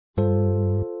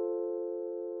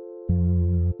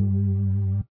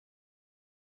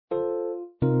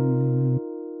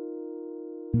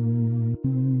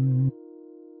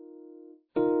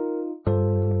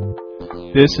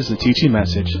This is a teaching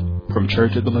message from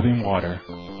Church of the Living Water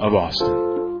of Austin.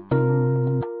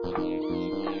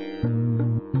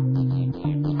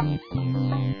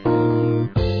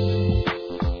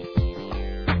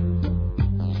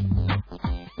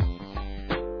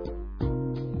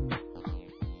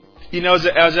 You know,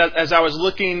 as I was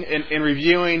looking and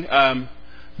reviewing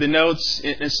the notes,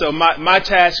 and so my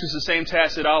task is the same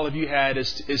task that all of you had,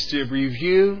 is to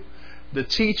review the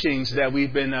teachings that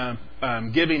we've been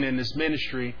giving in this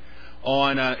ministry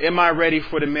on am I ready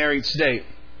for the married state?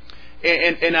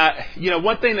 And I,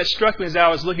 one thing that struck me as I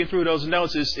was looking through those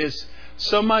notes is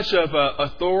so much of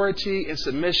authority and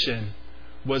submission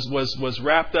was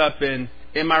wrapped up in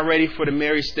am I ready for the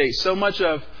married state? So much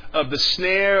of the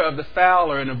snare of the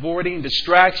fowler and avoiding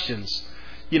distractions.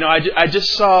 I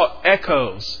just saw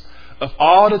echoes of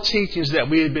all the teachings that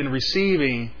we had been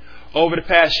receiving over the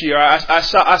past year. I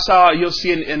saw you'll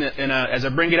see as I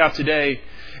bring it out today,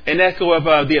 an echo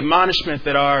of the admonishment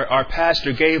that our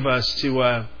pastor gave us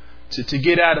to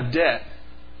get out of debt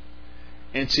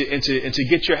and to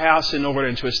get your house in order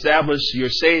and to establish your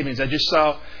savings. I just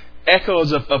saw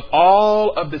echoes of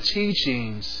all of the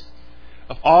teachings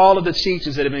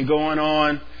that have been going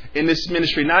on in this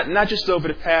ministry, not just over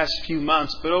the past few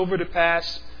months, but over the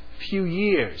past few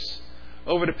years.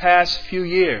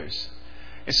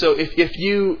 And so if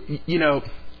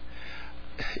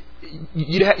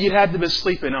you'd have to be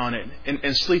sleeping on it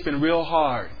and sleeping real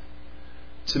hard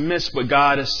to miss what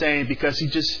God is saying, because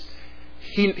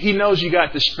He knows you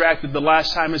got distracted the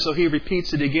last time, and so He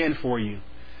repeats it again for you.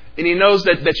 And He knows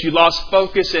that you lost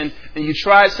focus and you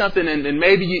tried something and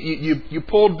maybe you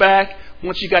pulled back.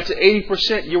 Once you got to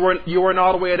 80%, you weren't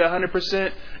all the way at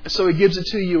 100%. And so He gives it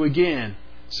to you again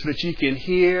so that you can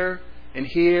hear and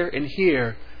hear and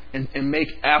hear and make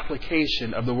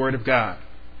application of the Word of God.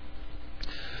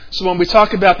 So when we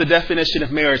talk about the definition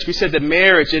of marriage, we said that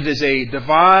marriage, it is a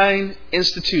divine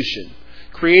institution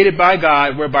created by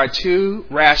God whereby two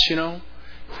rational,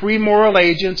 free moral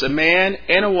agents, a man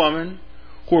and a woman,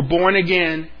 who are born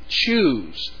again,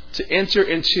 choose to enter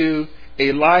into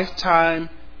a lifetime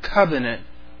covenant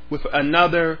with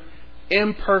another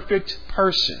imperfect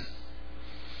person.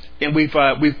 And we've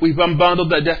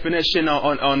unbundled that definition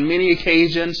on many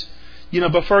occasions.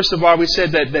 But first of all, we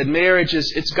said that marriage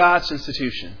it's God's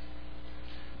institution.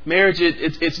 Marriage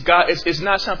it's God. It's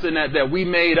not something that we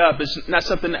made up. It's not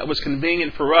something that was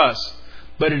convenient for us,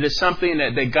 but it is something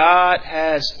that God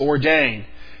has ordained.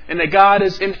 And that God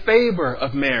is in favor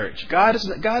of marriage. God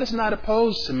is not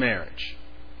opposed to marriage.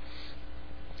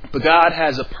 But God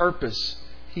has a purpose.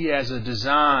 He has a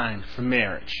design for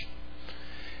marriage.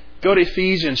 Go to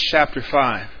Ephesians chapter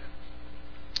 5.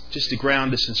 Just to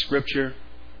ground this in Scripture.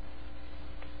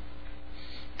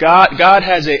 God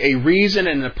has a reason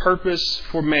and a purpose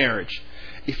for marriage.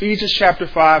 Ephesians chapter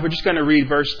 5, we're just going to read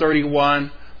verse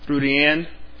 31 through the end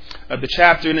of the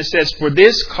chapter. And it says, "For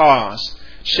this cause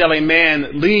shall a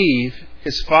man leave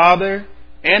his father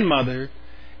and mother,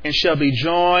 and shall be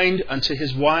joined unto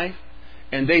his wife,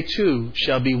 and they two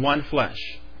shall be one flesh."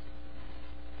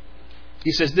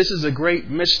 He says, this is a great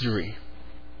mystery.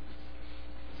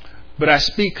 "But I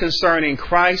speak concerning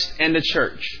Christ and the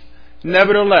church.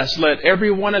 Nevertheless, let every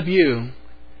one of you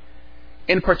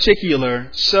in particular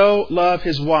so love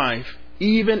his wife,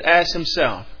 even as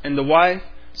himself, and the wife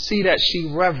see that she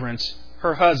reverence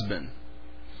her husband."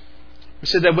 We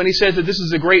said that when he says that this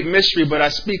is a great mystery, but I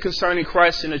speak concerning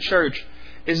Christ and the church,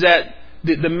 is that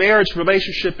the marriage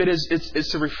relationship,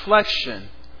 it's a reflection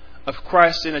of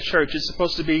Christ and the church. It's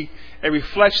supposed to be a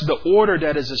reflection. The order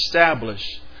that is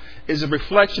established is a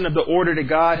reflection of the order that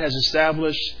God has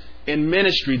established in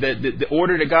ministry, that the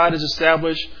order that God has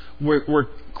established where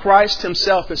Christ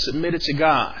Himself is submitted to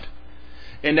God,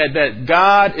 and that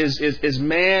God is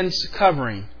man's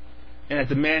covering, and that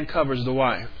the man covers the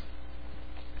wife.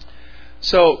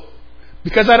 So,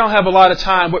 because I don't have a lot of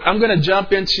time, I'm going to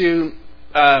jump into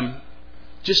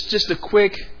just a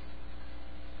quick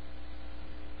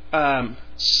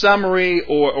summary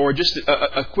or just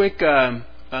a quick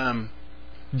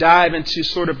dive into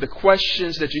sort of the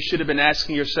questions that you should have been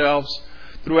asking yourselves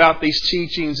throughout these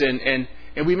teachings, and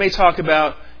we may talk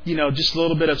about just a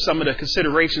little bit of some of the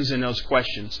considerations in those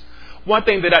questions. One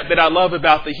thing that I love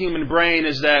about the human brain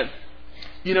is that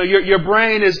your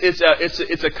brain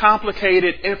it's a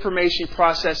complicated information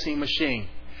processing machine,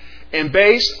 and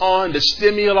based on the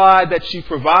stimuli that you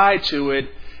provide to it,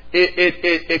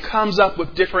 it comes up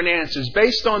with different answers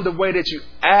based on the way that you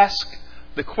ask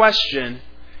the question.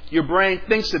 Your brain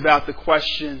thinks about the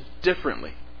question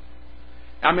differently.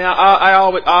 I mean, I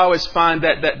always find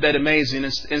that amazing.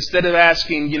 Instead of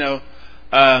asking,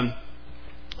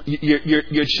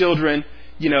 your children,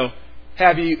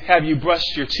 have you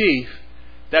brushed your teeth?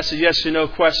 That's a yes or no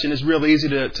question. It's real easy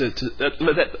to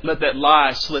let that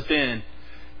lie slip in.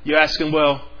 You're asking,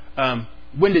 well,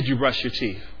 when did you brush your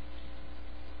teeth?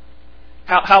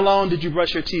 How long did you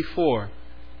brush your teeth for?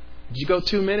 Did you go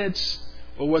 2 minutes?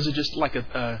 Or was it just like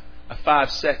a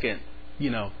 5-second,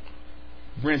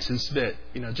 rinse and spit?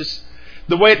 Just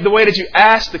the way that you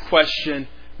ask the question,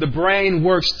 the brain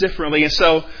works differently. And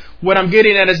so what I'm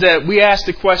getting at is that we ask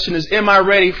the question is, am I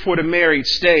ready for the married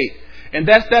state? And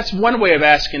that's one way of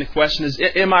asking the question is,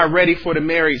 am I ready for the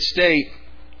married state?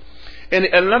 And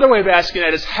another way of asking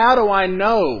that is, how do I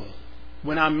know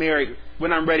when I'm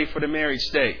ready for the married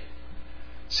state?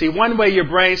 See, one way your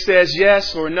brain says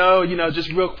yes or no, just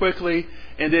real quickly,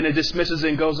 and then it dismisses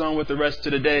and goes on with the rest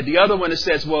of the day. The other one that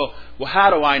says, well,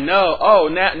 how do I know? Oh,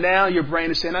 now your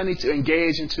brain is saying, I need to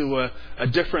engage into a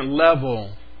different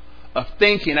level of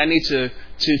thinking. I need to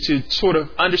sort of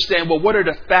understand, well, what are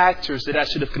the factors that I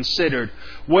should have considered?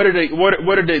 What are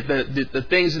the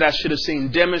things that I should have seen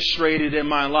demonstrated in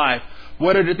my life?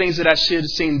 What are the things that I should have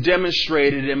seen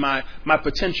demonstrated in my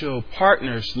potential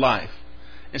partner's life?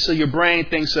 And so your brain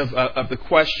thinks of the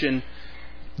question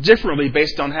differently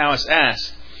based on how it's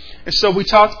asked. And so we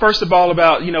talked first of all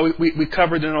about, we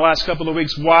covered in the last couple of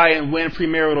weeks why and when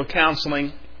premarital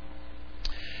counseling.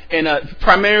 And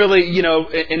primarily,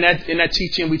 in that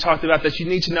teaching, we talked about that you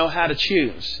need to know how to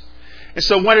choose. And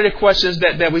so one of the questions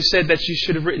that we said that you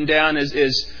should have written down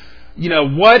is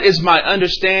what is my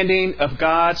understanding of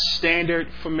God's standard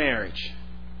for marriage?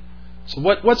 So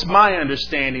what's my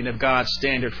understanding of God's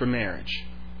standard for marriage?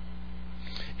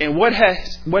 And what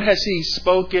has He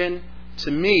spoken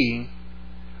to me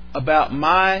about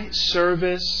my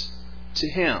service to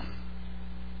Him?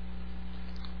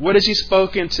 What has He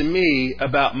spoken to me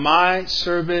about my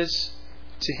service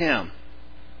to Him?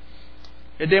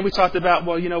 And then we talked about,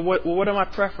 what are my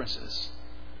preferences?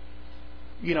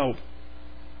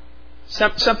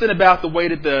 Something about the way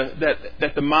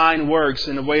that the mind works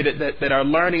and the way that our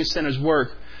learning centers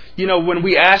work. When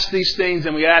we ask these things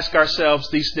and we ask ourselves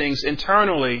these things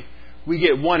internally, we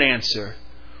get one answer.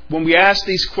 When we ask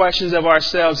these questions of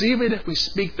ourselves, even if we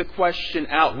speak the question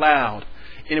out loud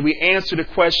and we answer the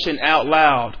question out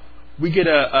loud, we get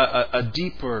a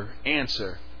deeper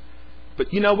answer.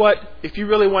 But you know what? If you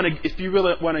really want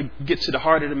to get to the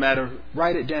heart of the matter,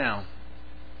 write it down.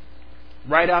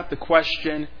 Write out the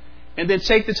question, and then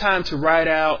take the time to write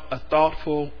out a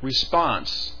thoughtful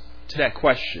response to that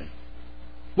question.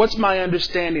 What's my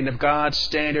understanding of God's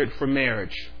standard for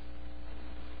marriage?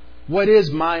 What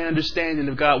is my understanding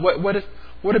of God?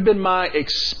 What have been my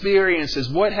experiences?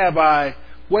 What have I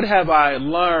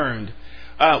learned?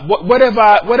 What have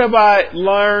I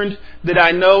learned that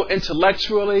I know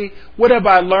intellectually? What have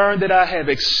I learned that I have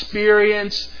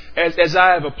experienced as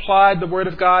I have applied the Word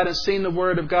of God and seen the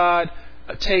Word of God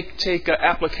take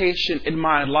application in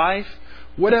my life?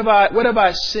 What have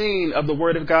I seen of the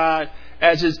Word of God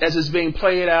as it's being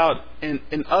played out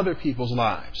in other people's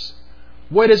lives?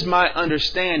 What is my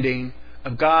understanding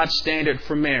of God's standard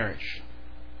for marriage?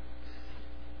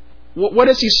 What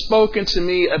has He spoken to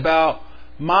me about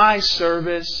my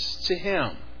service to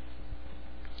Him?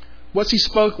 What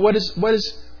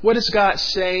is God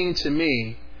saying to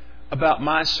me about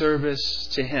my service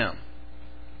to Him?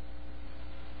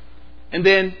 And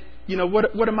then,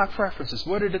 what are my preferences?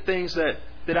 What are the things that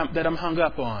I'm hung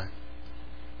up on?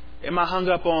 Am I hung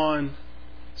up on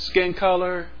skin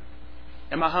color?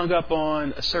 Am I hung up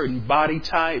on a certain body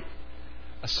type?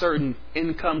 A certain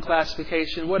income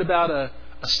classification? What about a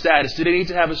status? Do they need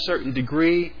to have a certain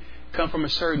degree? Come from a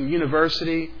certain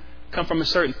university? Come from a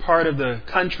certain part of the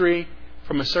country?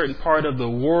 From a certain part of the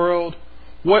world?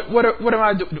 What am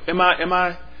I doing? Am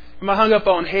I hung up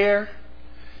on hair?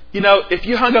 If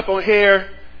you're hung up on hair,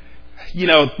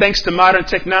 thanks to modern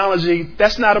technology,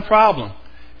 that's not a problem.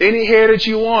 Any hair that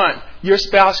you want, your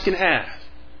spouse can have.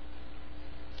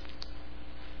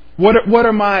 What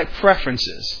are my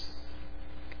preferences?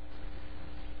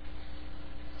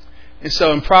 And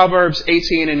so in Proverbs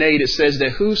 18:8 it says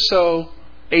that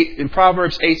in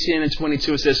Proverbs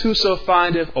 18:22 it says, whoso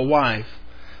findeth a wife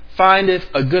findeth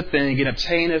a good thing and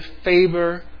obtaineth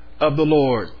favor of the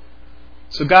Lord.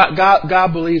 So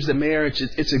God believes that marriage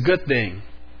it's a good thing.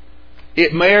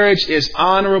 Marriage is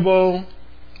honorable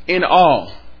in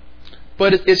all,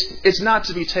 but it's not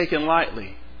to be taken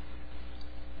lightly.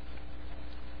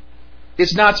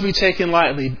 It's not to be taken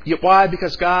lightly. Why?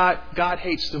 Because God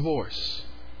hates divorce.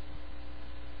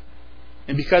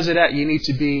 And because of that, you need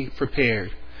to be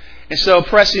prepared. And so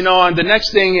pressing on, the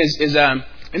next thing is and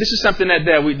this is something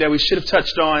that we should have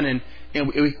touched on and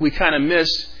we kind of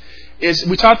missed, is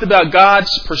we talked about God's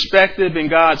perspective and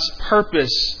God's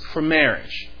purpose for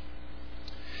marriage.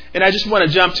 And I just want to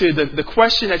jump to the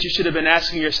question that you should have been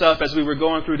asking yourself as we were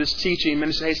going through this teaching.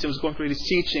 Minister Hastings was going through these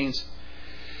teachings.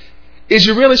 Is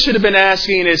you really should have been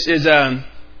asking is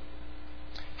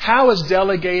how is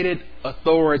delegated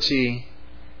authority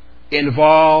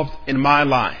involved in my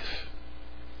life?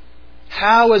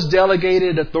 How is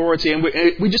delegated authority, and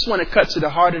we just want to cut to the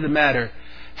heart of the matter.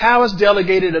 How is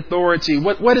delegated authority,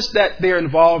 what is that their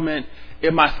involvement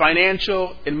in my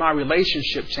financial, in my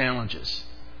relationship challenges?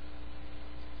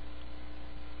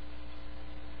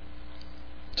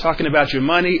 Talking about your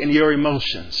money and your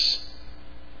emotions.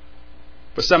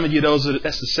 For some of you,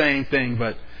 that's the same thing.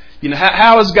 But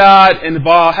how is God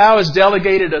involved? How is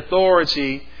delegated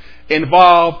authority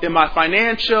involved in my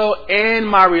financial and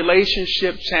my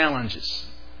relationship challenges?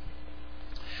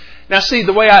 Now, see,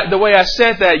 the way I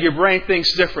said that, your brain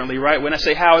thinks differently, right? When I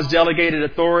say how is delegated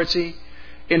authority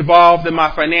involved in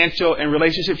my financial and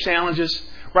relationship challenges,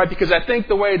 right? Because I think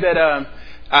the way that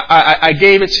I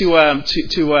gave it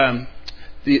to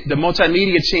the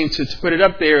multimedia team to put it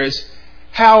up there is,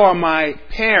 how are my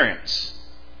parents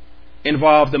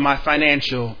involved in my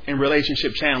financial and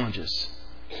relationship challenges?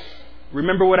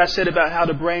 Remember what I said about how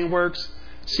the brain works?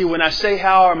 See, when I say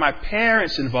how are my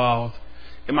parents involved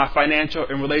in my financial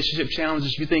and relationship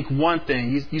challenges, you think one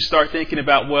thing. You start thinking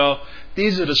about, well,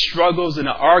 these are the struggles and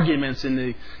the arguments and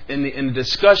the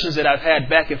discussions that I've had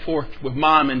back and forth with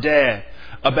mom and dad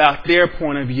about their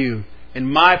point of view and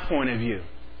my point of view.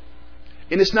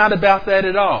 And it's not about that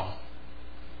at all.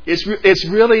 It's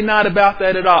really not about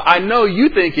that at all. I know you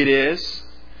think it is.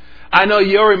 I know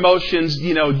your emotions,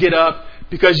 get up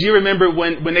because you remember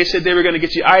when they said they were going to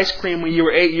get you ice cream when you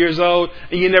were 8 years old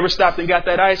and you never stopped and got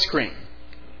that ice cream.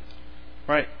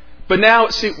 Right? But now,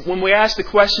 see, when we ask the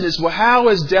question is, well, how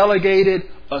is delegated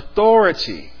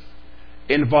authority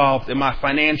involved in my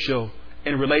financial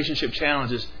and relationship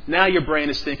challenges? Now your brain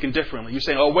is thinking differently. You're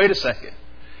saying, oh, wait a second.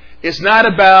 It's not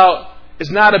about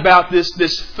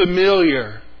this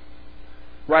familiar,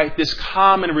 right, this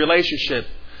common relationship,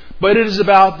 but it is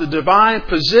about the divine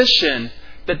position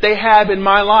that they have in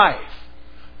my life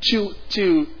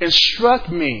to instruct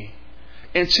me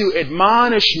and to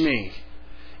admonish me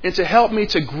and to help me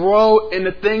to grow in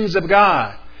the things of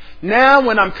God. Now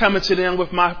when I'm coming to them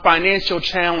with my financial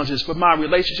challenges, with my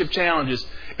relationship challenges,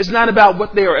 it's not about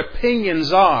what their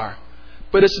opinions are,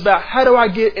 but it's about how do I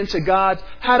get into God's,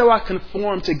 how do I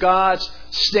conform to God's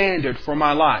standard for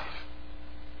my life?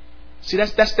 See,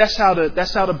 that's how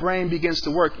the brain begins to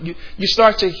work. You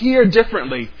start to hear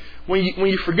differently when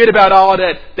you forget about all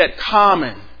that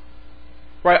common,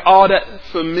 right? All that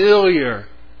familiar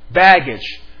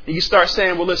baggage. And you start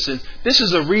saying, well, listen, this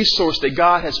is a resource that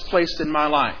God has placed in my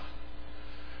life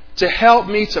to help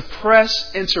me to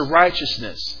press into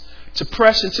righteousness, to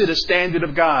press into the standard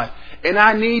of God. And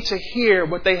I need to hear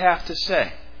what they have to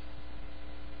say.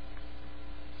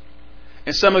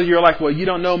 And some of you are like, well, you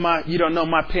don't know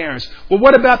my parents. Well,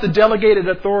 what about the delegated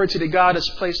authority that God has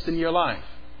placed in your life?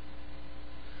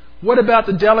 What about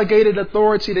the delegated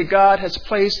authority that God has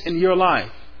placed in your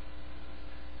life?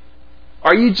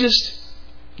 Are you just,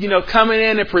 coming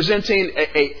in and presenting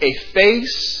a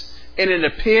face and an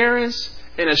appearance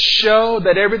and a show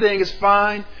that everything is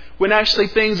fine when actually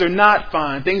things are not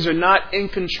fine, things are not in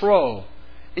control,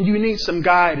 and you need some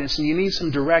guidance and you need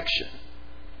some direction?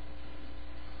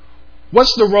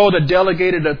 What's the role that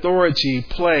delegated authority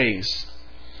plays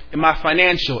in my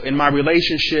financial, in my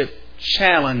relationship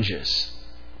challenges?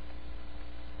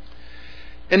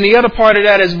 And the other part of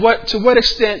that is to what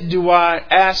extent do I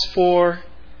ask for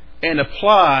and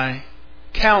apply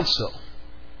counsel?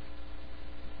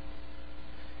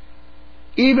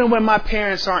 Even when my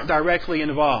parents aren't directly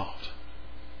involved.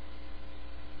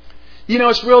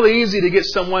 It's really easy to get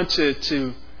someone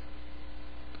to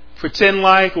pretend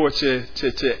like or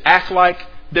to act like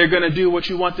they're going to do what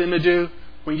you want them to do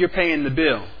when you're paying the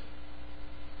bill.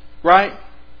 Right?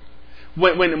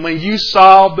 When you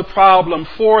solve the problem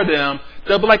for them,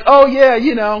 they'll be like, oh yeah,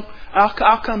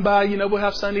 I'll come by, we'll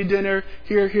have Sunday dinner.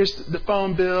 Here's the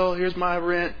phone bill. Here's my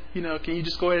rent. Can you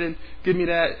just go ahead and give me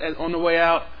that on the way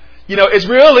out? It's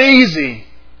real easy,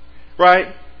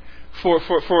 right?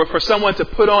 For someone to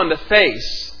put on the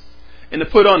face and to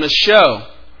put on the show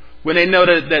when they know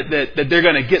that they're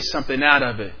going to get something out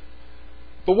of it.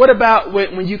 But what about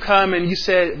when you come and you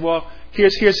say, well,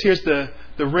 here's the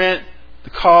rent, the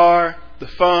car, the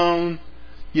phone,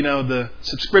 the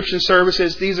subscription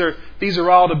services. These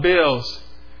are all the bills.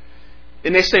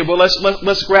 And they say, well,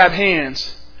 let's grab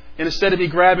hands. And instead of me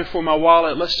grabbing for my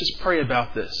wallet, let's just pray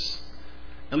about this.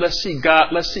 And let's see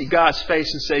God's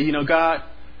face and say, God,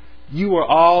 You are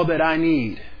all that I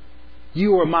need.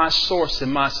 You are my source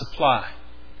and my supply.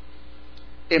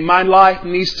 And my life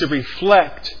needs to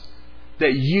reflect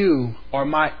that you are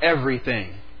my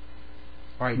everything.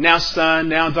 All right, now son,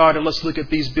 now daughter, let's look at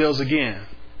these bills again.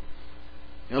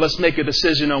 And let's make a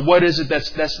decision on what is it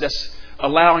that's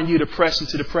allowing you to press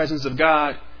into the presence of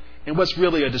God and what's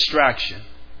really a distraction.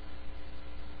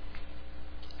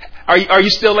 Are you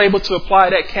still able to apply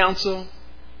that counsel?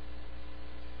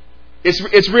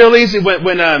 It's real easy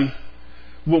when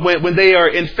they are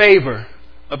in favor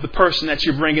of the person that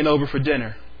you're bringing over for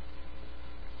dinner.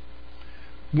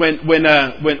 When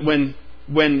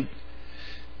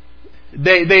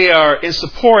they are in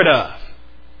support of.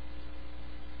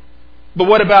 But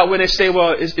what about when they say,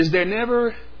 well, is there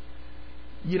never,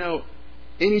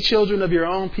 any children of your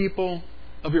own people,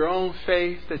 of your own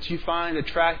faith that you find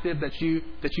attractive, that you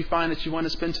find that you want to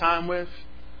spend time with?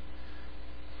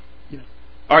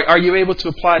 Are you able to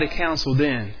apply the counsel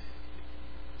then?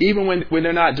 Even when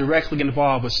they're not directly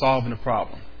involved with solving a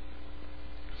problem.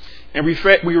 And we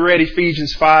read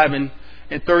Ephesians 5 and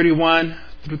 31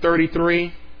 through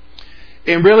 33.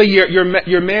 And really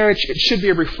your marriage, it should be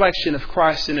a reflection of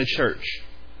Christ in the church.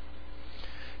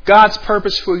 God's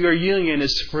purpose for your union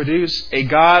is to produce a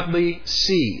godly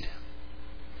seed.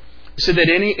 So that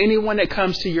anyone that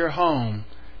comes to your home,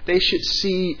 they should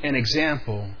see an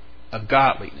example of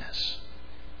godliness.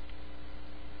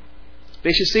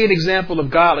 They should see an example of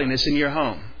godliness in your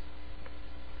home.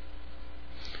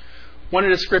 One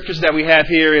of the scriptures that we have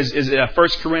here is 1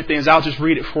 Corinthians. I'll just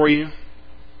read it for you.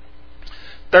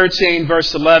 13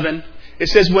 verse 11. It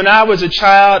says, when I was a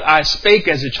child, I spake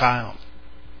as a child.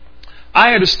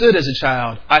 I understood as a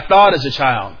child. I thought as a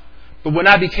child. But when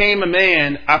I became a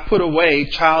man, I put away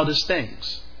childish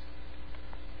things.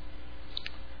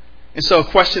 And so a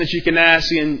question that you can ask,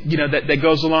 and that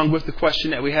goes along with the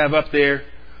question that we have up there,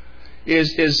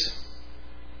 is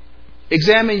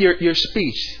examine your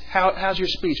speech. How's your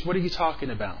speech? What are you talking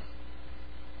about?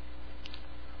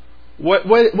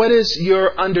 What is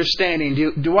your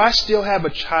understanding? Do I still have a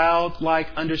childlike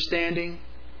understanding?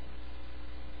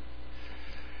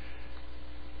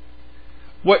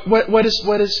 What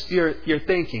is your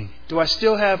thinking? Do I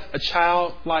still have a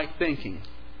childlike thinking?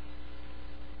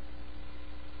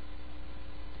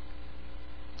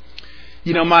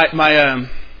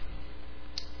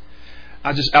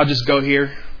 I'll just go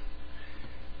here.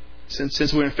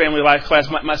 Since we're in family life class,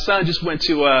 my son just went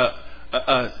to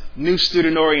a new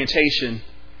student orientation,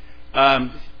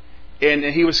 and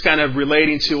he was kind of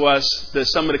relating to us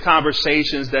some of the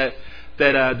conversations that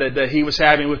he was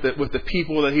having with the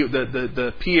people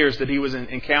the peers that he was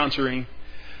encountering,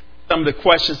 some of the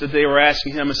questions that they were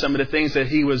asking him, and some of the things that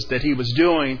he was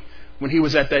doing when he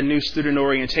was at that new student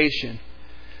orientation.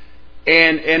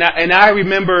 And I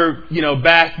remember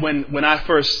back when I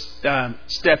first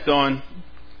stepped on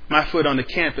my foot on the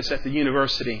campus at the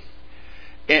university,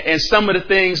 and some of the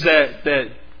things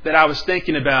that I was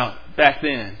thinking about back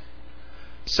then,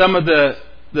 some of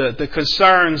the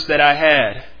concerns that I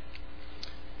had.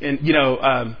 And,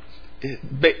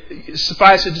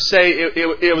 suffice it to say,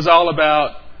 it was all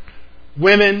about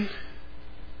women,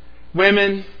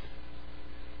 and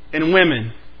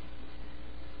women.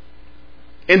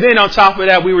 And then on top of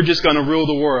that, we were just going to rule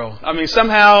the world. I mean,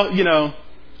 somehow,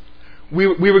 we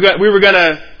were going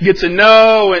to get to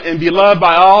know and be loved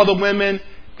by all the women.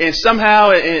 And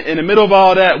somehow, in the middle of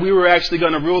all that, we were actually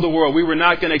going to rule the world. We were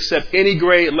not going to accept any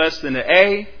grade less than an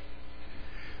A.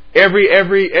 Every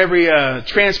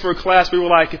transfer class, we were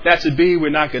like, if that's a B, we're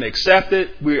not going to accept it.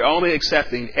 We're only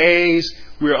accepting A's.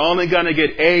 We're only going to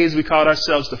get A's. We called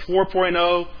ourselves the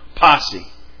 4.0 posse,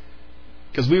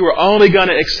 because we were only going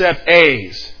to accept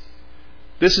A's.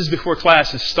 This is before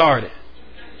classes started.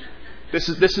 This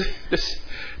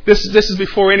is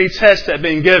before any tests had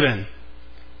been given.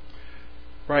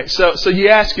 Right. So you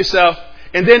ask yourself,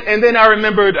 and then I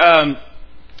remembered.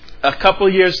 A couple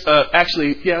of years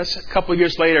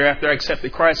later, after I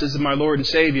accepted Christ as my Lord and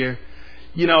Savior,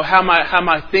 how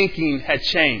my thinking had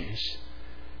changed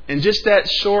in just that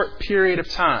short period of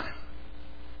time.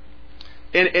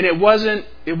 And it wasn't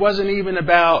even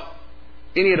about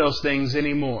any of those things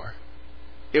anymore.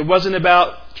 It wasn't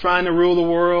about trying to rule the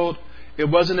world. It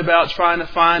wasn't about trying to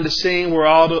find the scene where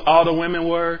all the women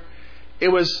were. It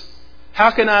was,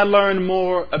 how can I learn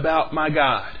more about my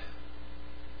God?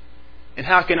 And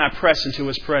how can I press into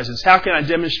His presence? How can I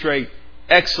demonstrate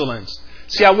excellence?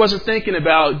 See, I wasn't thinking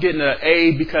about getting an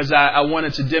A because I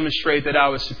wanted to demonstrate that I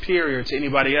was superior to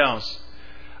anybody else.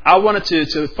 I wanted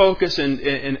to focus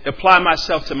and apply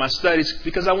myself to my studies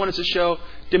because I wanted to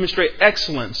demonstrate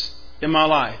excellence in my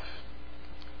life.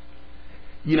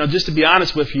 just to be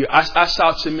honest with you, I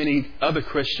saw too many other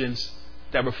Christians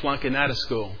that were flunking out of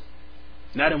school.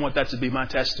 And I didn't want that to be my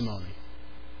testimony.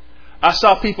 I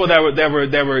saw people that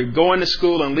were going to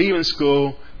school and leaving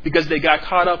school because they got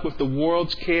caught up with the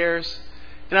world's cares.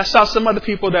 And I saw some other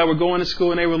people that were going to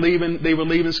school and they were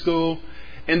leaving school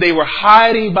and they were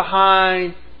hiding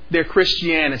behind their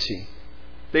Christianity.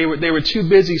 They were too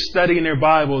busy studying their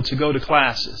Bible to go to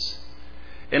classes.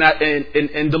 And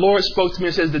the Lord spoke to me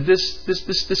and says that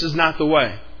this is not the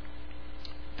way.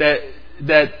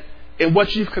 That in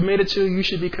what you've committed to, you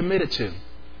should be committed to.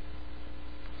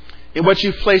 In what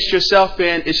you've placed yourself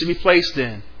in, it should be placed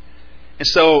in. And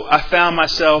so I found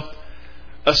myself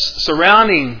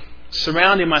surrounding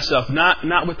myself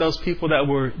not with those people that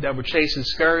were chasing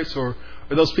skirts or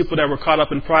those people that were caught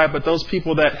up in pride, but those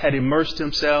people that had immersed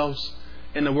themselves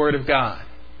in the Word of God.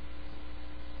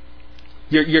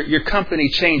 Your company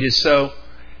changes. So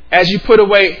as you put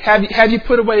away, have you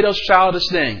put away those childish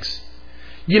things?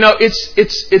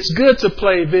 It's good to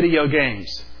play video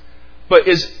games, but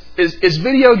is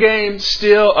video games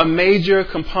still a major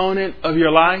component of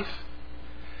your life?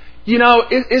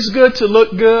 It's good to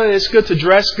look good. It's good to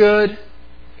dress good.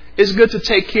 It's good to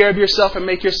take care of yourself and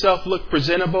make yourself look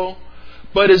presentable.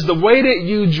 But is the way that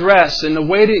you dress and the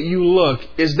way that you look,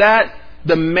 is that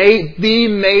the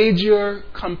major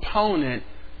component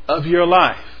of your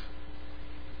life?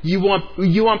 You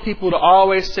want people to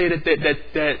always say that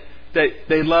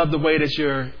they love the way that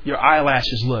your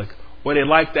eyelashes look, or they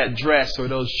like that dress or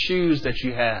those shoes that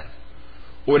you have,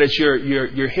 or that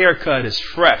your haircut is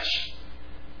fresh.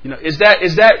 Is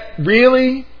that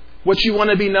really what you want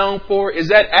to be known for? Is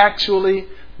that actually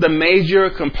the major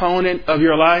component of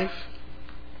your life?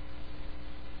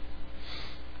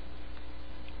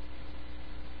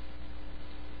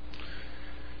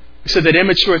 So that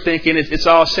immature thinking, it's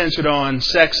all centered on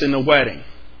sex and the wedding.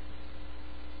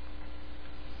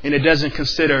 And it doesn't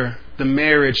consider the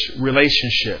marriage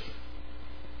relationship.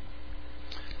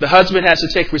 The husband has to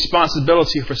take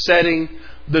responsibility for setting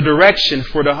the direction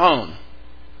for the home.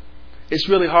 It's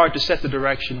really hard to set the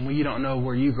direction when you don't know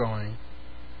where you're going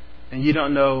and you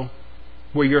don't know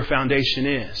where your foundation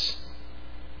is.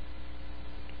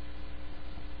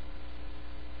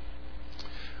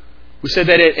 We said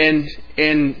that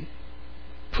in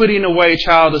putting away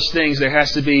childish things, there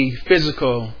has to be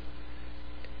physical,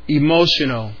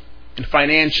 emotional, and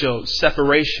financial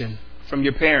separation from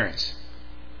your parents.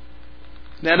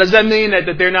 Now, does that mean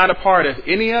that they're not a part of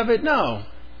any of it? No.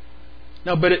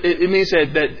 No, but it means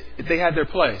that they have their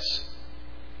place.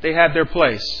 They have their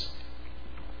place.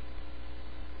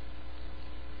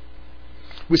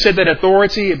 We said that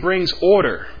authority, it brings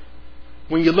order.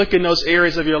 When you look in those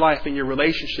areas of your life, in your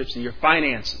relationships, and your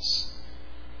finances,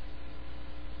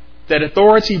 that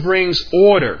authority brings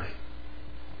order.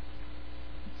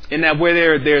 And that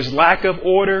where there's lack of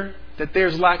order, that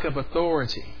there's lack of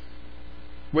authority.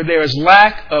 Where there is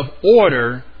lack of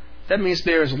order, that means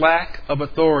there is lack of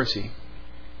authority.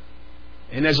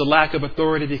 And there's a lack of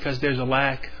authority because there's a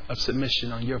lack of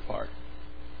submission on your part.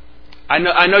 I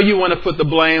know you want to put the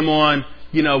blame on,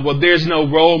 well, there's no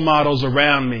role models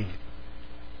around me.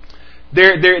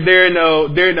 There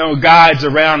are no guides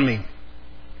around me.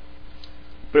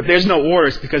 But if there's no order,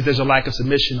 it's because there's a lack of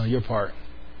submission on your part.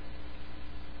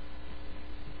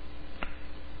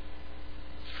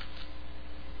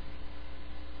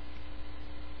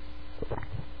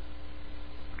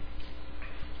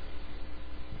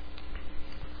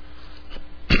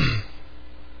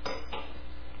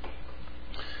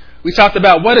 We talked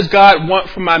about what does God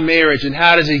want from my marriage and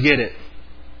how does He get it?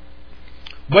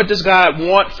 What does God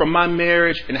want from my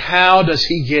marriage and how does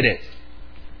He get it?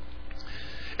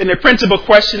 And the principal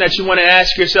question that you want to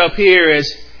ask yourself here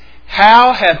is,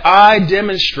 how have I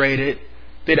demonstrated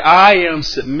that I am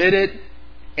submitted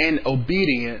and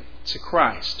obedient to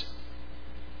Christ?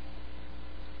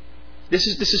 This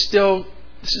is still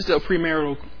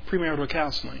premarital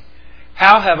counseling.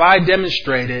 How have I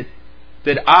demonstrated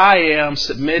that I am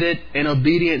submitted and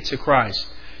obedient to Christ?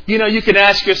 You can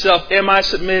ask yourself, am I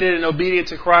submitted and obedient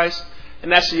to Christ?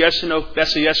 And that's a yes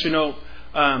or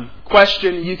no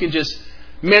question. You can just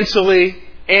mentally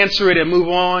answer it and move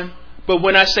on. But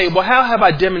when I say, well, how have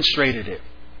I demonstrated it?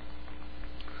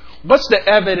 What's the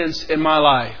evidence in my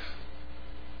life?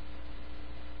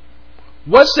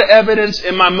 What's the evidence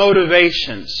in my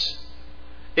motivations,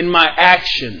 in my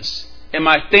actions, in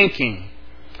my thinking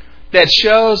that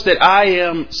shows that I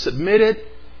am submitted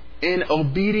and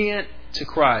obedient to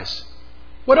Christ?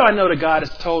 What do I know that God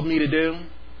has told me to do?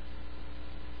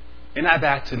 And I've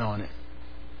acted on it.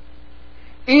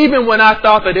 Even when I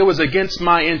thought that it was against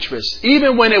my interests,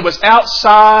 even when it was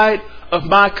outside of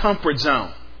my comfort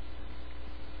zone?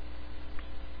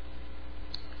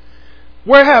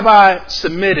 Where have I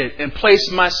submitted and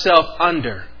placed myself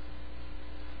under,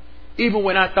 even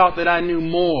when I thought that I knew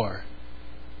more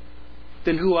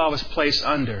than who I was placed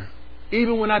under?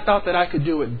 Even when I thought that I could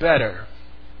do it better,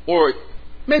 or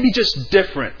maybe just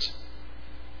different.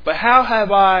 But how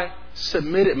have I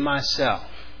submitted myself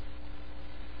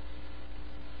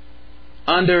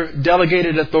under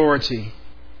delegated authority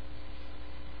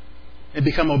and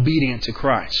become obedient to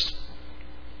Christ?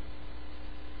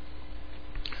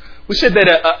 We said that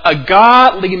a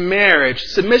godly marriage,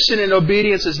 submission and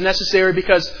obedience is necessary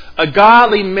because a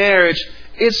godly marriage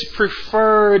is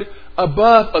preferred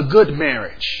above a good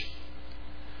marriage.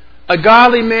 A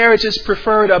godly marriage is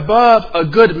preferred above a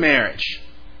good marriage.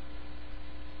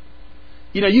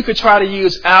 You know, you could try to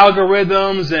use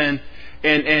algorithms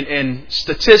and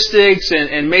statistics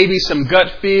and maybe some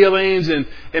gut feelings and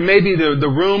maybe the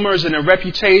rumors and the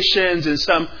reputations and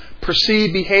some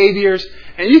perceived behaviors,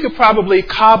 and you could probably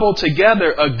cobble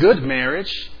together a good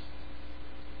marriage.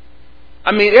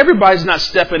 I mean, everybody's not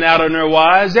stepping out on their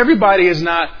wives. Everybody is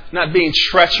not being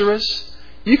treacherous.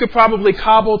 You could probably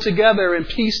cobble together and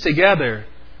piece together,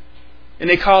 and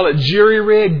they call it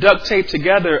jury-rigged, duct tape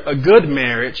together, a good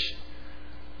marriage.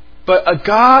 But a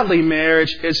godly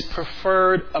marriage is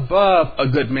preferred above a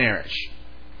good marriage.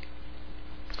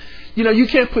 You know, you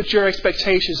can't put your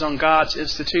expectations on God's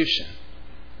institution.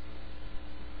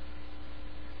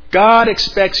 God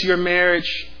expects your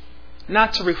marriage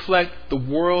not to reflect the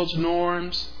world's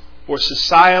norms or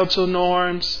societal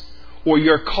norms or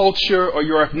your culture or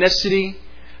your ethnicity.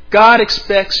 God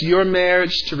expects your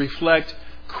marriage to reflect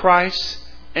Christ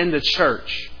and the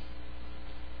church.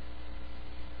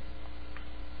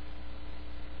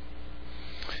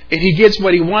 And He gets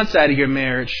what He wants out of your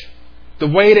marriage. The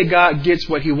way that God gets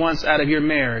what He wants out of your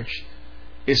marriage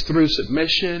is through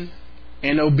submission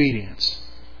and obedience.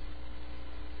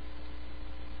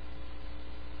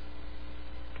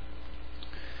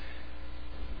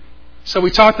 So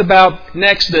we talked about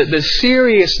next the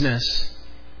seriousness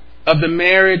of the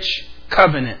marriage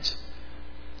covenant.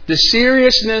 The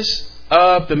seriousness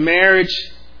of the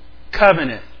marriage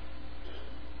covenant.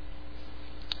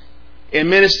 And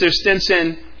Minister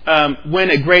Stinson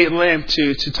went at great length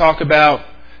to talk about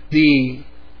the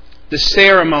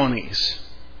ceremonies,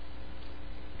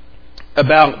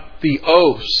 about the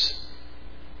oaths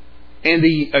and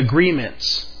the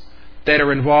agreements that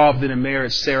are involved in a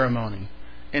marriage ceremony,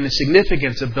 and the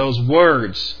significance of those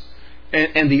words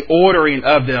and the ordering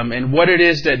of them, and what it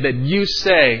is that you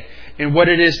say and what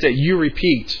it is that you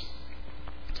repeat,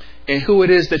 and who it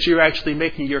is that you're actually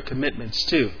making your commitments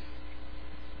to.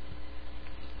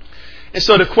 And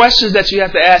so the questions that you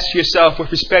have to ask yourself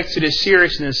with respect to the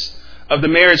seriousness of the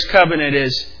marriage covenant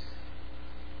is,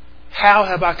 how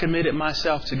have I committed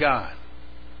myself to God?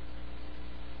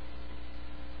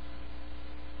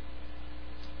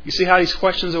 You see how these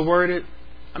questions are worded?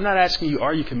 I'm not asking you,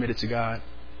 are you committed to God?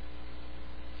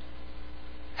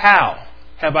 How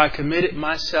have I committed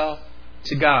myself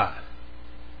to God?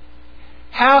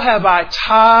 How have I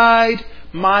tied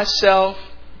myself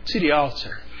to the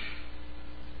altar?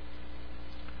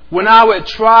 When I would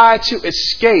try to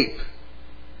escape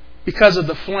because of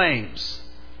the flames,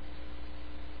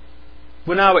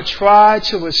 when I would try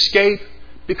to escape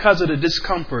because of the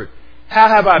discomfort, how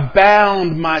have I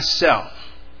bound myself?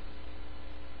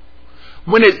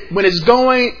 When it's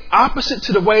going opposite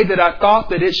to the way that I thought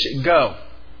that it should go.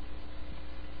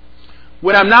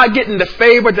 When I'm not getting the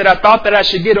favor that I thought that I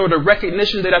should get or the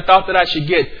recognition that I thought that I should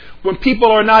get. When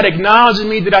people are not acknowledging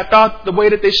me that I thought the way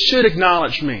that they should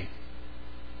acknowledge me.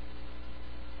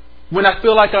 When I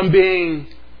feel like I'm being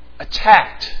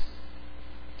attacked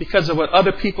because of what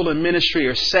other people in ministry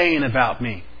are saying about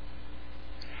me.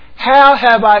 How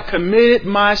have I committed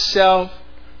myself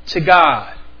to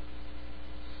God?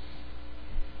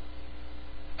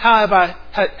 How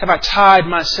have I tied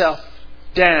myself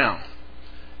down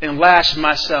and lashed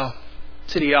myself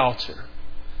to the altar?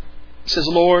 It says,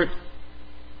 Lord,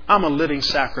 I'm a living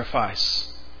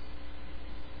sacrifice.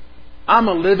 I'm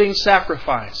a living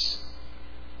sacrifice.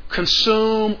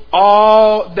 Consume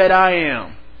all that I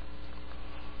am.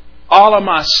 All of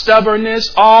my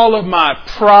stubbornness, all of my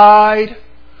pride,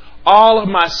 all of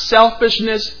my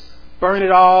selfishness, burn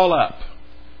it all up.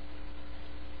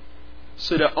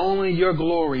 So that only your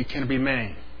glory can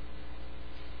remain.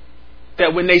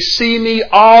 That when they see me,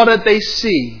 all that they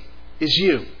see is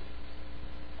you.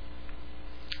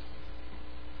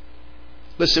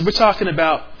 Listen, we're talking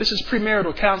about, this is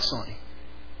premarital counseling.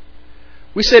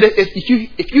 We said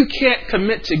if you can't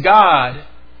commit to God,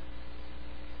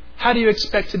 how do you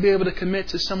expect to be able to commit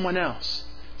to someone else?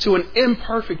 To an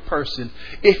imperfect person?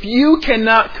 If you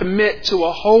cannot commit to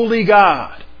a holy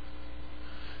God,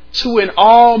 to an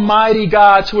almighty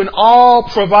God, to an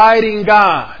all-providing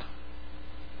God,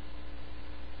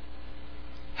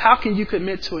 how can you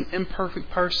commit to an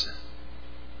imperfect person?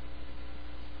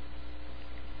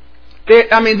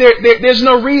 There's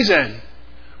no reason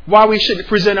why we shouldn't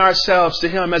present ourselves to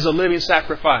Him as a living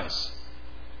sacrifice.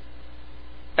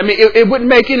 It wouldn't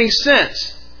make any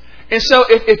sense. And so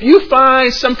if you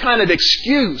find some kind of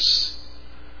excuse,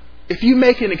 if you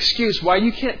make an excuse why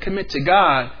you can't commit to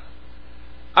God,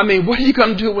 what are you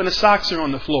going to do when the socks are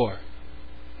on the floor?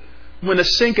 When the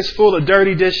sink is full of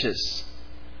dirty dishes?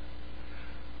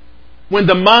 When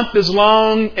the month is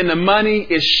long and the money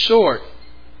is short?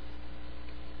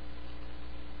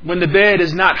 When the bed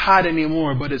is not hot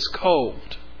anymore, but it's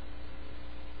cold?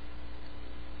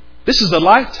 This is a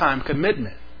lifetime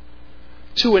commitment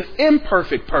to an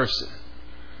imperfect person.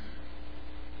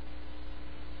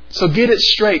 So get it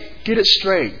straight. Get it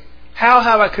straight. How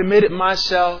have I committed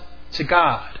myself to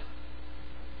God?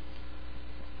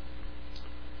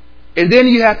 And then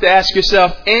you have to ask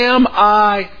yourself, am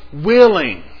I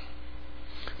willing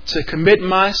to commit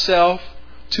myself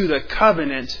to the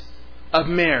covenant of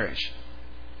marriage?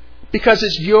 Because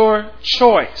it's your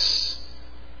choice.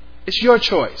 It's your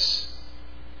choice.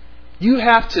 You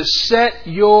have to set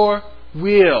your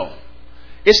will.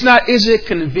 It's not, is it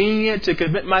convenient to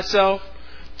commit myself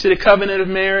to the covenant of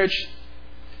marriage?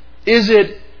 Is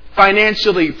it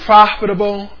financially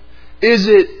profitable? Is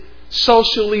it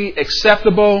socially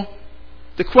acceptable?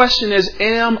 The question is,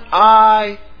 am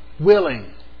I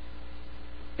willing?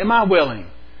 Am I willing?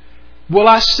 Will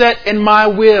I set in my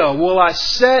will? Will I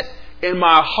set in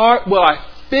my heart? Will I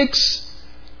fix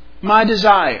my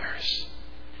desires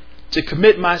to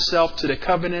commit myself to the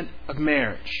covenant of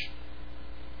marriage?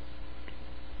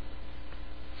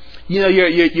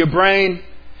 Your brain,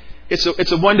 it's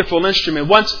a wonderful instrument.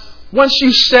 Once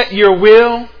you set your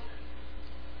will,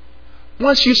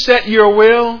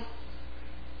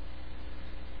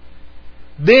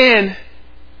 then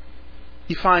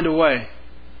you find a way.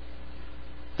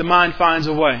 The mind finds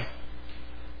a way.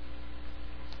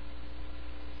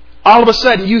 All of a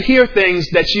sudden, you hear things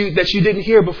that you didn't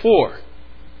hear before.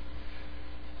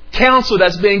 Counsel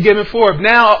that's being given forth.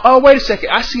 Now, oh, wait a second.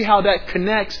 I see how that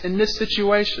connects in this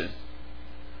situation.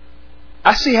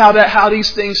 I see how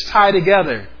these things tie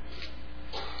together.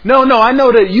 No, I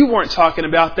know that you weren't talking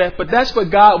about that, but that's what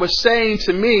God was saying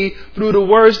to me through the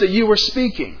words that you were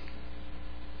speaking.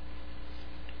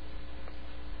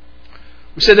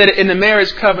 We said that in the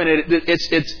marriage covenant,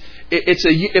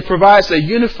 it provides a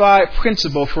unified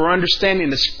principle for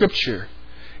understanding the Scripture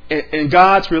and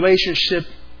God's relationship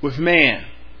with man.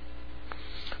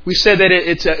 We said that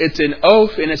it's an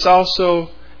oath and it's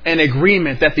also an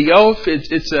agreement. That the oath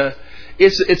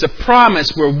it's a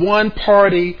promise where one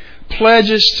party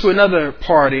pledges to another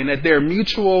party, and that there are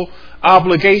mutual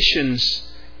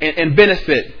obligations and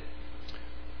benefit.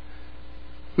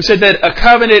 We said that a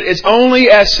covenant is only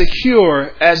as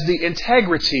secure as the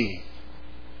integrity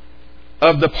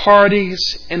of the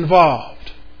parties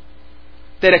involved.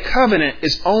 That a covenant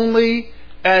is only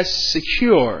as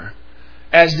secure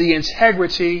as the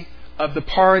integrity of the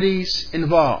parties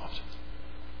involved.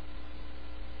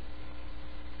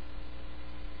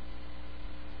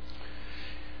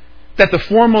 That the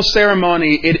formal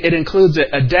ceremony, it includes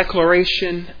a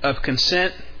declaration of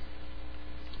consent.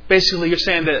 Basically, you're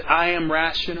saying that I am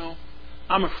rational.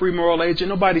 I'm a free moral agent.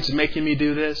 Nobody's making me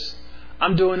do this.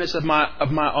 I'm doing this of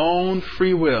my own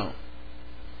free will.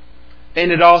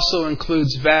 And it also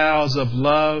includes vows of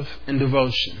love and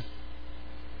devotion.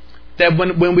 That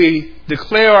when we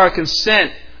declare our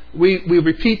consent, we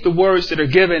repeat the words that are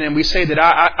given, and we say that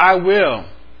I will.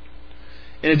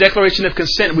 In a declaration of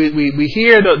consent, we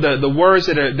hear the words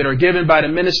that are given by the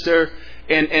minister,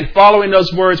 and following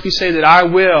those words, we say that I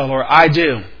will or I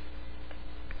do.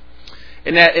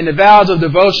 And that in the vows of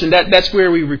devotion, that's where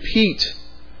we repeat.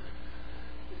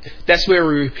 That's where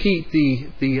we repeat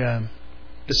the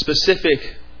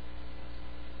specific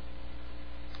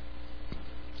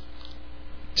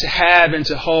to have and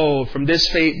to hold from this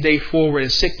day forward in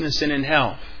sickness and in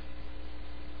health,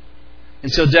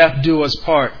 until death do us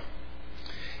part.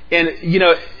 And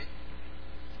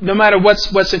no matter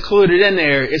what's included in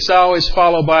there, it's always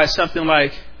followed by something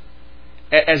like,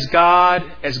 as God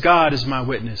is my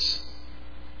witness.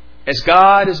 As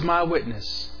God is my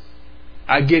witness,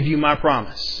 I give you my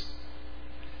promise.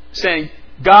 Saying,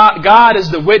 God is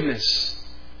the witness.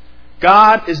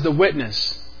 God is the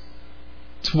witness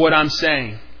to what I'm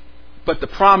saying. But the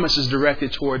promise is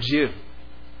directed towards you.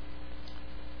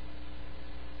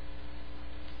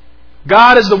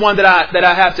 God is the one that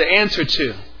I have to answer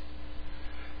to,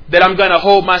 that I'm going to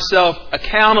hold myself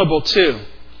accountable to.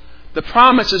 The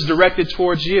promise is directed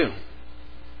towards you.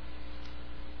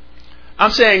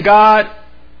 I'm saying, God,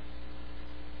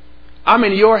 I'm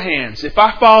in your hands. If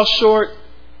I fall short,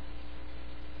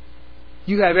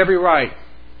 you have every right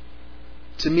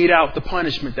to mete out the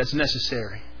punishment that's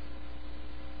necessary.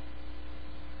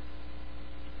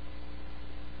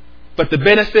 But the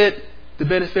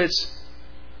benefits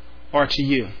are to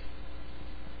you.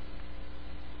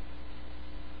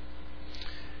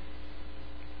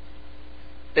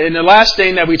 And the last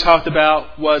thing that we talked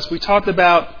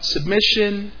about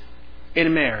submission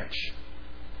in marriage.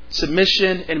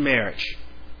 Submission in marriage.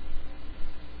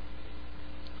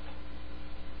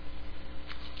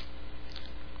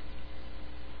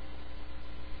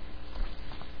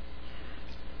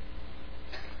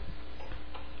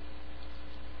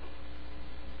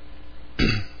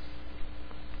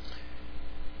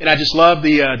 And I just love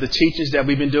the teachings that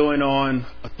we've been doing on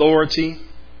authority.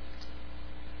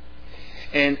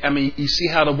 And I mean, you see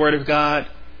how the Word of God,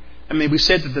 I mean, we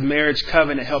said that the marriage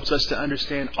covenant helps us to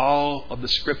understand all of the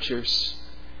scriptures.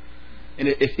 And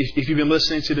if you've been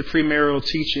listening to the pre-marital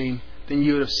teaching, then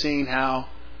you would have seen how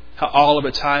all of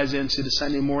it ties into the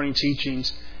Sunday morning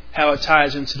teachings, how it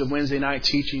ties into the Wednesday night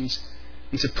teachings,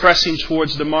 into pressing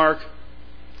towards the mark.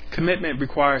 Commitment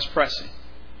requires pressing.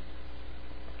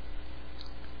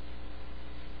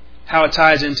 How it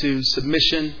ties into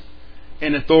submission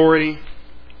and authority.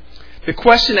 The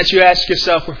question that you ask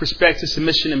yourself with respect to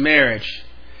submission in marriage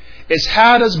is,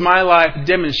 how does my life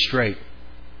demonstrate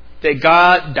that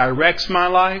God directs my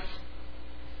life,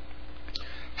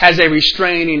 has a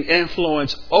restraining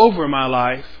influence over my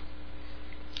life,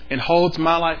 and holds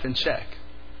my life in check?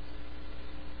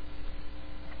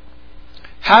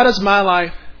 How does my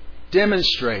life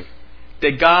demonstrate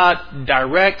that God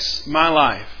directs my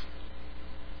life?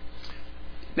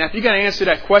 Now, if you're going to answer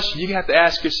that question, you have to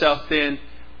ask yourself then,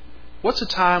 what's a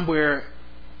time where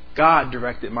God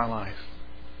directed my life?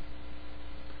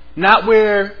 Not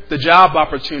where the job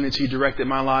opportunity directed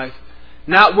my life.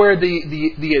 Not where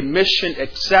the admission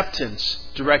acceptance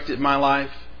directed my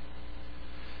life.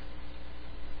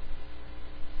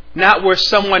 Not where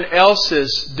someone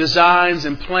else's designs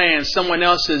and plans, someone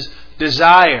else's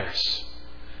desires,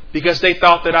 because they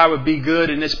thought that I would be good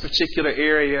in this particular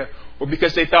area, or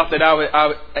because they thought that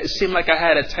it seemed like I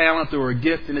had a talent or a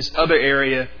gift in this other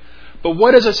area. But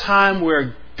what is a time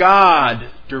where God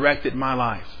directed my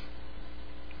life?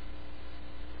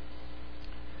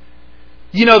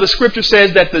 You know, the scripture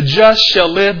says that the just shall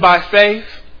live by faith.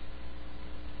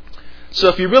 So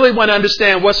if you really want to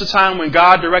understand what's the time when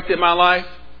God directed my life,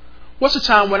 what's the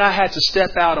time when I had to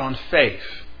step out on faith?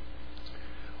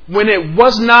 When it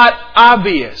was not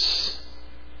obvious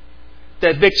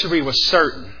that victory was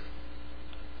certain.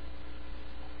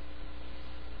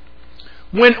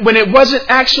 When it wasn't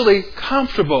actually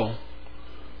comfortable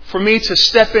for me to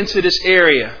step into this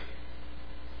area.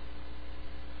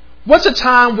 What's a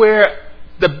time where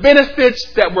the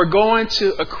benefits that were going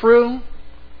to accrue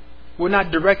were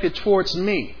not directed towards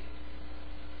me,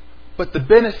 but the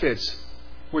benefits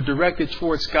were directed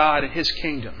towards God and His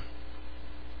kingdom?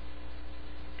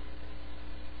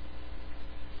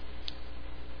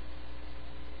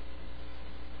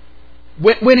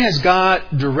 When has God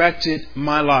directed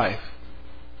my life?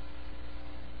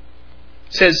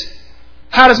 It says,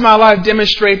 how does my life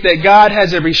demonstrate that God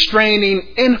has a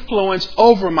restraining influence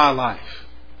over my life?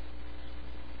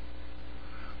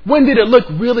 When did it look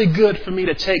really good for me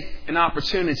to take an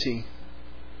opportunity,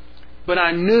 but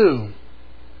I knew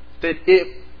that it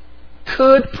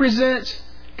could present,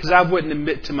 because I wouldn't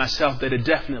admit to myself that it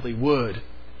definitely would,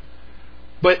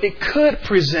 but it could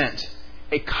present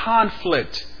a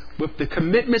conflict with the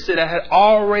commitments that I had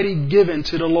already given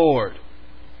to the Lord?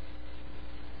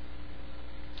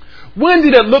 When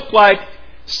did it look like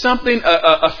something,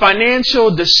 a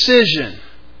financial decision,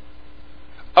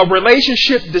 a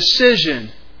relationship decision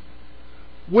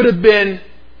would have been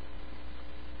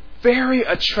very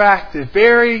attractive,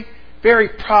 very, very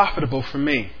profitable for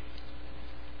me?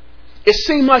 It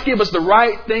seemed like it was the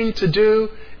right thing to do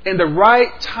and the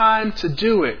right time to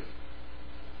do it.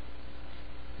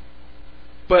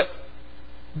 But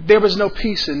there was no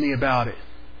peace in me about it.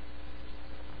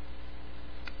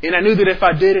 And I knew that if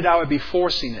I did it, I would be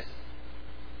forcing it.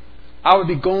 I would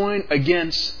be going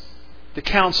against the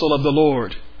counsel of the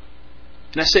Lord.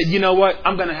 And I said, you know what?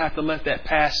 I'm going to have to let that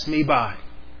pass me by.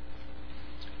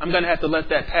 I'm going to have to let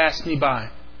that pass me by.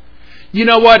 You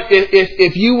know what?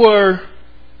 If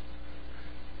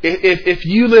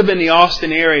you live in the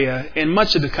Austin area, in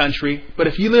much of the country, but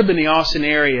if you live in the Austin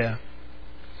area,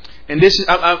 and this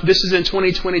is in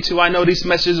 2022. I know these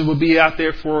messages will be out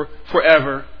there for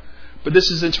forever, but this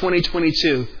is in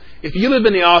 2022. If you live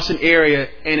in the Austin area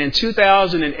and in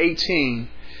 2018,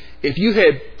 if you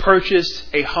had purchased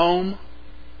a home,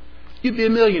 you'd be a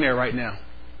millionaire right now.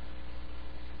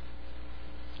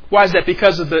 Why is that?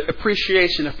 Because of the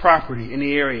appreciation of property in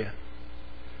the area.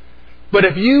 But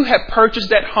if you had purchased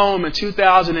that home in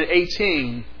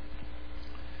 2018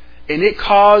 and it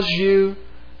caused you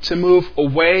to move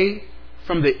away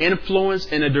from the influence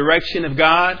and the direction of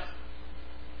God,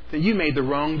 then you made the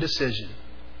wrong decision.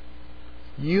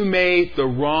 You made the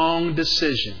wrong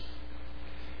decision.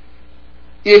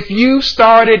 If you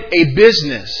started a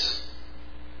business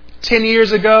 10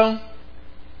 years ago,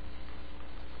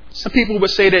 some people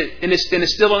would say that, and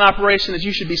it's still in operation, that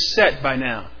you should be set by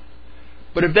now.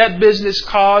 But if that business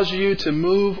caused you to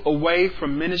move away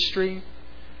from ministry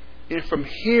and from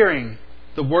hearing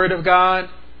the Word of God,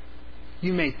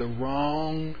 you made the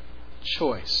wrong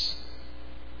choice.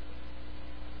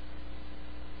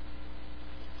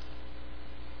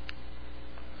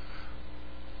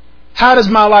 How does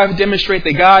my life demonstrate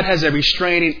that God has a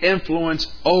restraining influence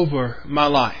over my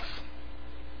life?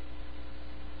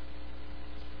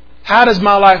 How does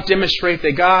my life demonstrate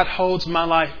that God holds my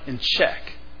life in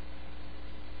check?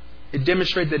 It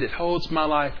demonstrates that it holds my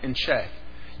life in check.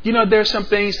 You know, there are some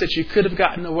things that you could have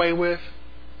gotten away with,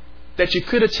 that you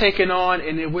could have taken on,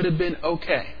 and it would have been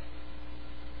okay.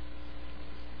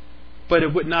 But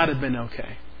it would not have been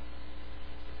okay.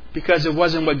 Because it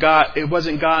wasn't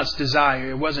God's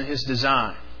desire. It wasn't His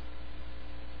design.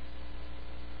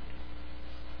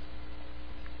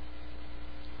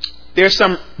 There's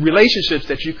some relationships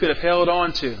that you could have held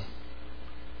on to,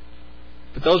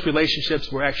 but those relationships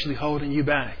were actually holding you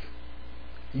back.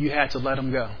 You had to let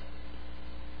them go.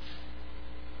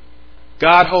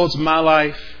 God holds my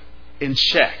life in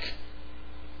check.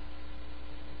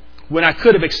 When I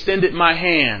could have extended my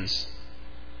hands,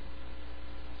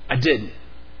 I didn't.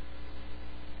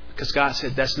 Because God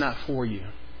said, that's not for you.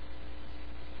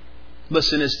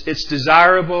 Listen, it's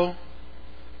desirable.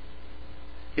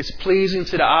 It's pleasing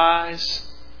to the eyes.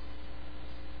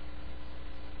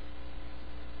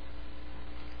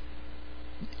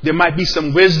 There might be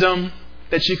some wisdom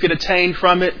that you could attain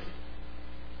from it.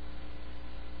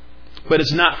 But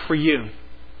it's not for you.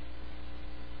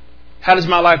 How does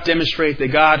my life demonstrate that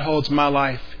God holds my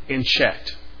life in check?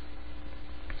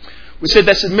 We said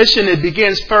that submission, it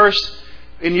begins first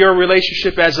in your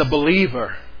relationship as a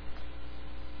believer.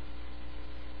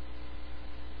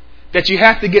 That you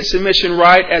have to get submission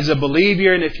right as a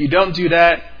believer, and if you don't do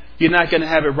that, you're not going to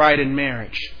have it right in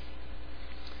marriage.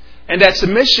 And that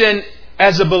submission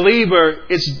as a believer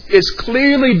is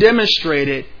clearly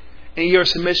demonstrated in your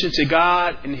submission to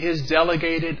God and His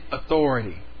delegated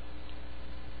authority.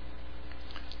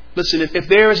 Listen, if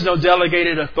there is no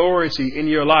delegated authority in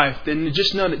your life, then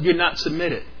just know that you're not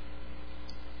submitted.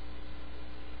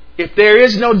 If there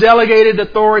is no delegated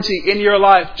authority in your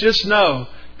life, just know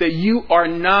that you are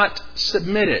not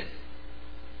submitted.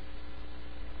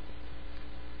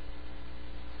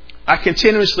 I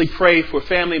continuously pray for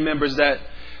family members that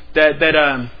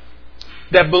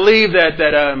believe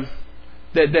that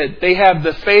they have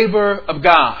the favor of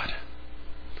God.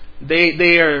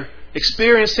 They are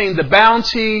experiencing the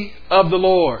bounty of the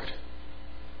Lord,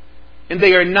 and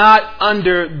they are not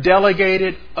under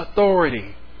delegated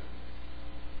authority.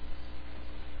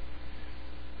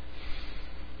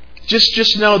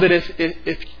 Just know that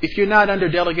if you're not under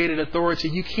delegated authority,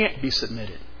 you can't be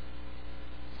submitted.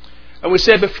 And we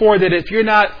said before that if you're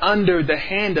not under the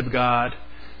hand of God,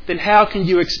 then how can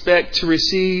you expect to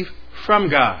receive from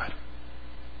God?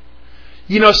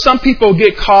 You know, some people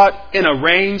get caught in a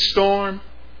rainstorm,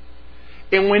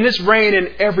 and when it's raining,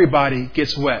 everybody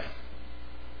gets wet.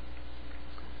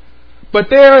 But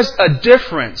there is a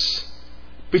difference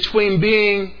between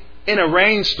being in a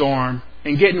rainstorm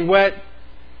and getting wet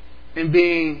and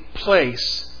being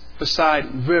placed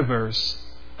beside rivers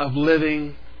of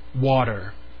living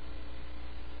water.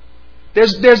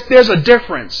 There's a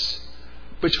difference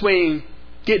between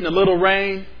getting a little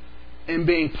rain and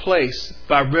being placed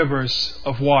by rivers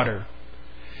of water.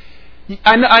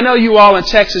 I know you all in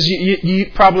Texas,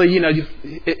 you probably,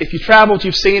 if you traveled,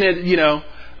 you've seen it,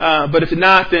 but if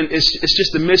not, then it's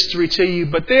just a mystery to you.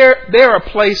 But there are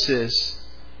places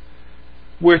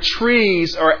where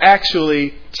trees are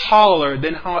actually taller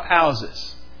than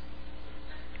houses.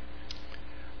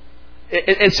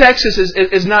 In Texas,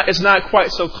 it's not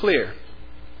quite so clear.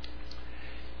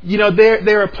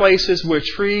 There are places where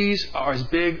trees are as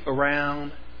big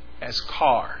around as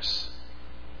cars.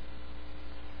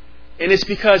 And it's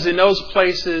because in those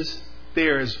places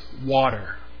there is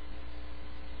water.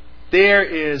 there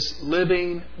is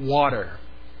living water.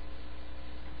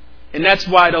 And that's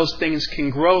why those things can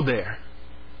grow there.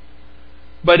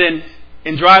 But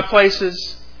in dry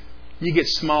places, you get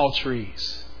small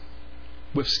trees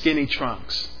with skinny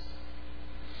trunks.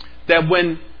 That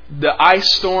when the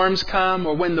ice storms come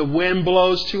or when the wind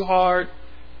blows too hard,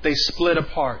 they split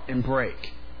apart and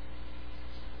break.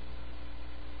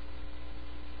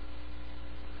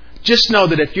 Just know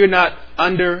that if you're not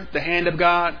under the hand of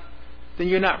God, then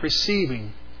you're not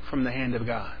receiving from the hand of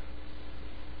God.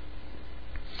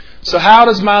 So how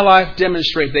does my life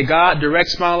demonstrate that God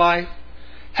directs my life,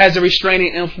 has a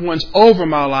restraining influence over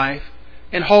my life,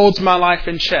 and holds my life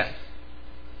in check?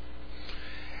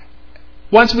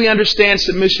 Once we understand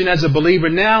submission as a believer,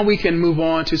 now we can move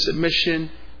on to submission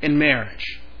in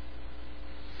marriage.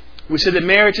 We said that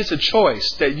marriage is a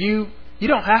choice, that you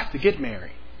don't have to get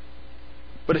married.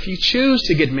 But if you choose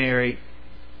to get married,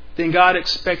 then God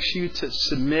expects you to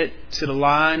submit to the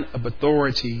line of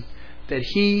authority that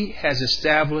He has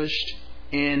established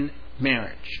in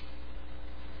marriage.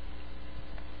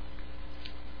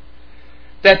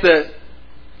 That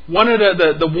one of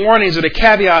the warnings or the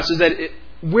caveats is that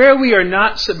where we are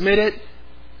not submitted,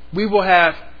 we will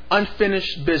have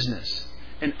unfinished business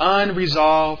and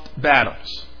unresolved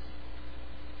battles.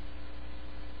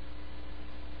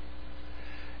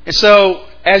 And so,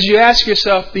 as you ask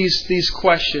yourself these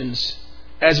questions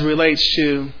as it relates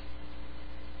to,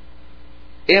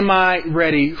 am I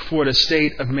ready for the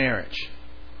state of marriage?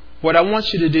 What I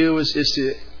want you to do is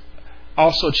to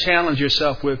also challenge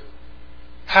yourself with,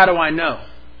 how do I know?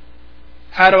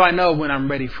 How do I know when I'm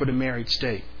ready for the married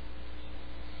state?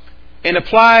 And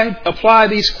apply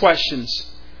these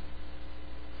questions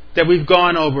that we've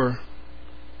gone over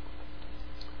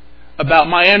about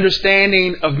my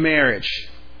understanding of marriage,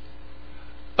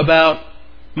 about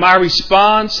my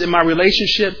response in my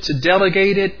relationship to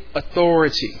delegated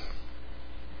authority,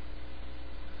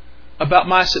 about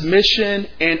my submission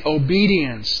and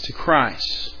obedience to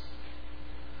Christ,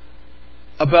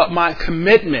 about my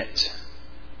commitment.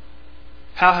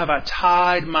 How have I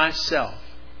tied myself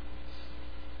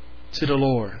to the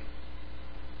Lord?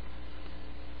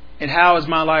 And how has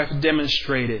my life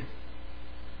demonstrated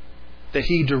that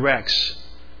He directs,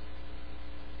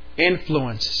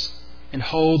 influences, and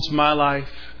holds my life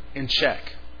in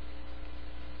check?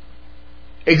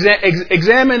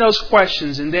 Examine those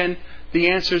questions, and then the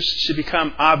answers should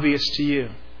become obvious to you.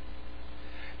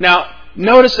 Now,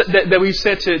 notice that we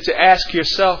said to ask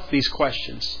yourself these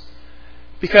questions,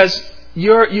 because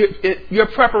your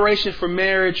preparation for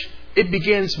marriage, it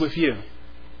begins with you.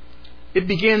 It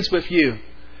begins with you.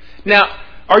 Now,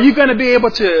 are you going to be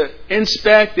able to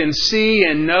inspect and see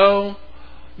and know,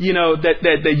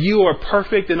 that you are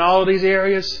perfect in all of these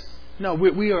areas? No,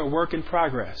 we are a work in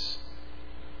progress.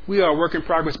 We are a work in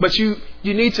progress. But you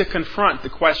need to confront the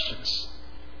questions.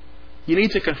 You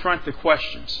need to confront the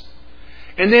questions.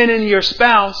 And then in your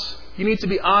spouse, you need to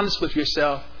be honest with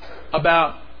yourself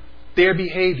about their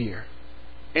behavior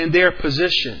and their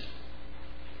position.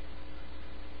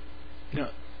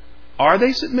 Are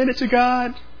they submitted to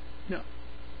God?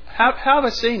 How have I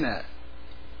seen that?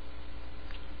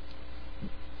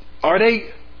 Are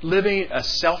they living a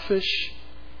selfish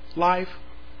life,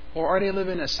 or are they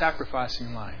living a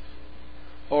sacrificing life?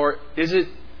 Or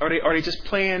are they just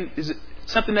playing? Is it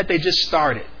something that they just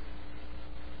started?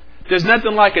 There's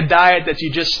nothing like a diet that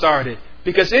you just started,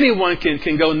 because anyone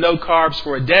can go no carbs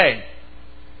for a day,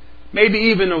 maybe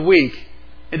even a week,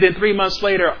 and then 3 months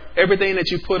later, everything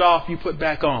that you put off, you put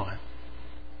back on,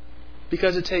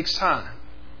 because it takes time.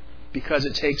 Because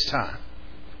it takes time.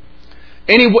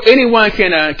 Anyone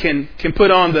can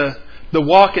put on the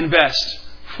walking vest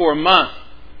for a month,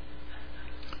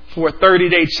 for a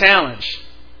 30-day challenge,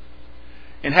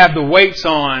 and have the weights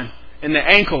on and the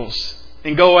ankles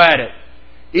and go at it,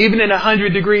 even in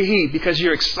 100-degree heat, because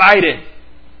you're excited.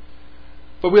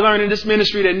 But we learn in this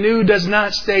ministry that new does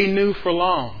not stay new for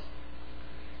long.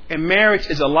 And marriage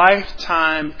is a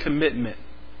lifetime commitment.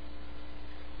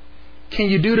 Can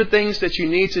you do the things that you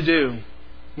need to do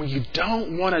when you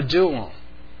don't want to do them?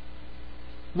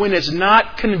 When it's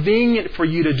not convenient for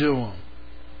you to do them?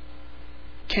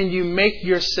 Can you make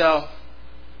yourself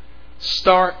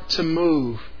start to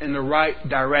move in the right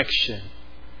direction?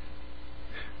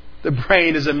 The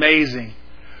brain is amazing.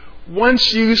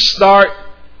 Once you start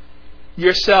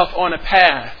yourself on a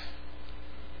path,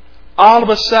 all of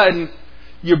a sudden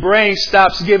your brain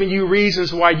stops giving you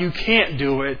reasons why you can't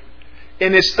do it,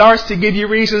 and it starts to give you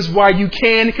reasons why you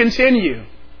can continue.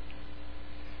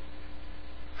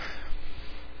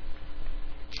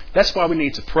 That's why we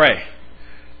need to pray,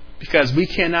 because we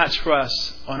cannot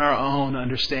trust on our own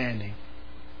understanding.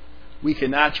 We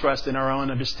cannot trust in our own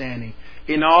understanding.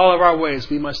 In all of our ways,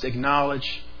 we must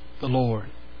acknowledge the Lord,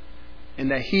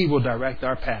 and that He will direct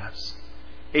our paths.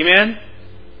 Amen?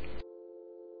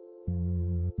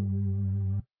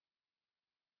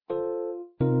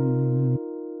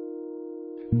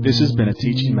 This has been a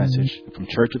teaching message from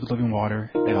Church of the Living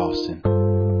Water at Austin.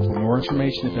 For more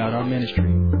information about our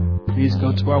ministry, please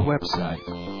go to our website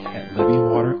at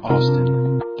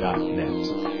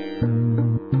livingwateraustin.net.